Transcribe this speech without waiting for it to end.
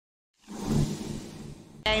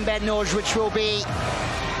Bednoj, which will be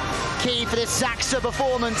key for this Zaxa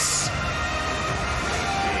performance.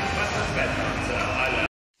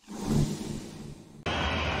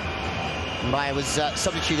 Maya was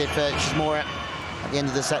substituted for Chismora at the end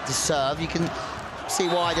of the set to serve. You can see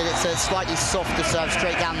why that it's a slightly softer serve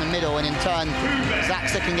straight down the middle, and in turn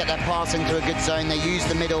Zaxa can get their pass into a good zone. They use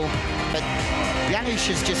the middle, but Janusz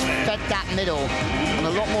has just fed that middle on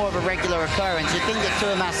a lot more of a regular occurrence. You think that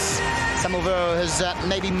Tuomas Samovero has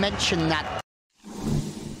maybe mentioned that.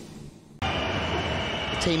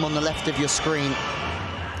 The team on the left of your screen.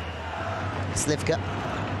 Slivka.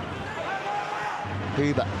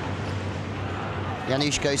 Huber.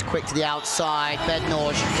 Janusz goes quick to the outside.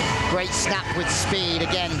 Bednoj, great snap with speed.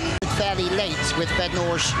 Again, fairly late with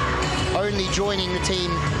Bednoj only joining the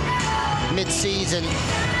team mid-season.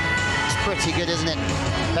 It's pretty good, isn't it?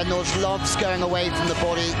 Bednoj loves going away from the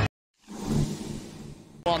body.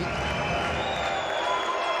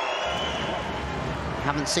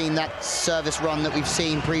 Haven't seen that service run that we've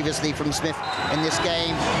seen previously from Smith in this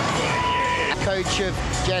game. Coach of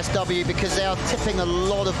JSW, because they are tipping a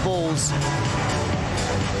lot of balls.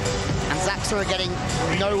 And Zaxa are getting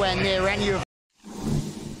nowhere near any of.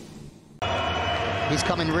 He's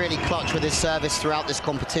coming really clutch with his service throughout this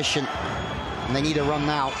competition. And they need a run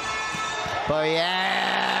now. But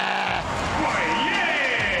yeah!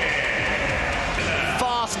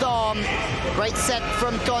 Fast arm. Great set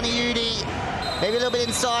from Tony Udi. Maybe a little bit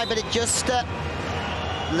inside, but it just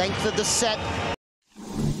length of the set.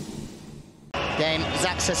 Game,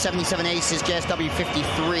 Zaxa 77 aces, JSW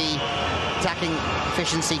 53. Attacking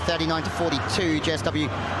efficiency 39 to 42.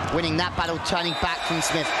 JSW winning that battle, turning back from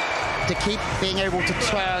Smith to keep being able to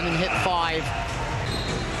turn and hit 5.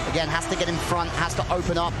 Again, has to get in front, has to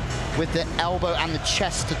open up with the elbow and the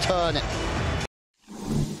chest to turn it.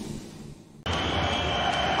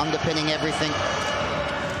 Underpinning everything.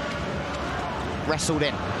 Wrestled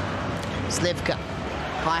in. Slivka,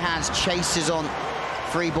 high hands, chases on.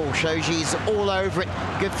 Free ball, Shoji's all over it.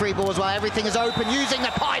 Good free ball as well. Everything is open, using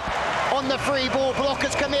the pipe on the free ball.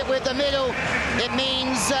 Blockers commit with the middle. It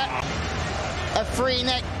means a free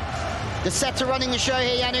net. The setter running the show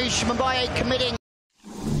here, Janusz Mbaye committing.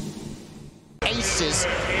 Aces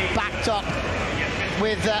backed up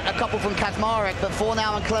with a couple from Kazmarek, but for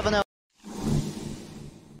now and Clevener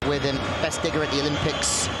with him. Best digger at the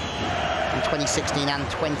Olympics in 2016 and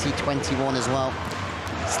 2021 as well.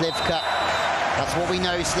 Slivka. That's what we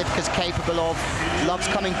know Slivka's capable of. Loves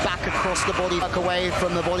coming back across the body, back away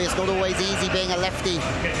from the body. It's not always easy being a lefty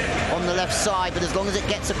on the left side, but as long as it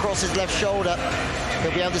gets across his left shoulder,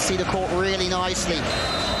 he'll be able to see the court really nicely.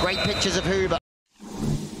 Great pictures of Huber.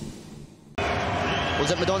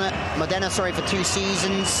 Was at Modena, for 2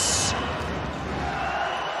 seasons.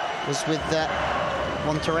 Was with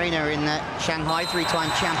Monterrey in Shanghai,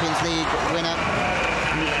 3-time Champions League winner.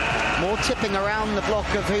 More tipping around the block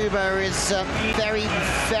of Huber is very,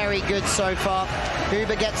 very good so far.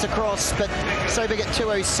 Huber gets across, but Sobig at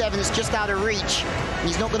 207 is just out of reach.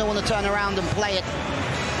 He's not going to want to turn around and play it.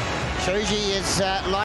 Shoji is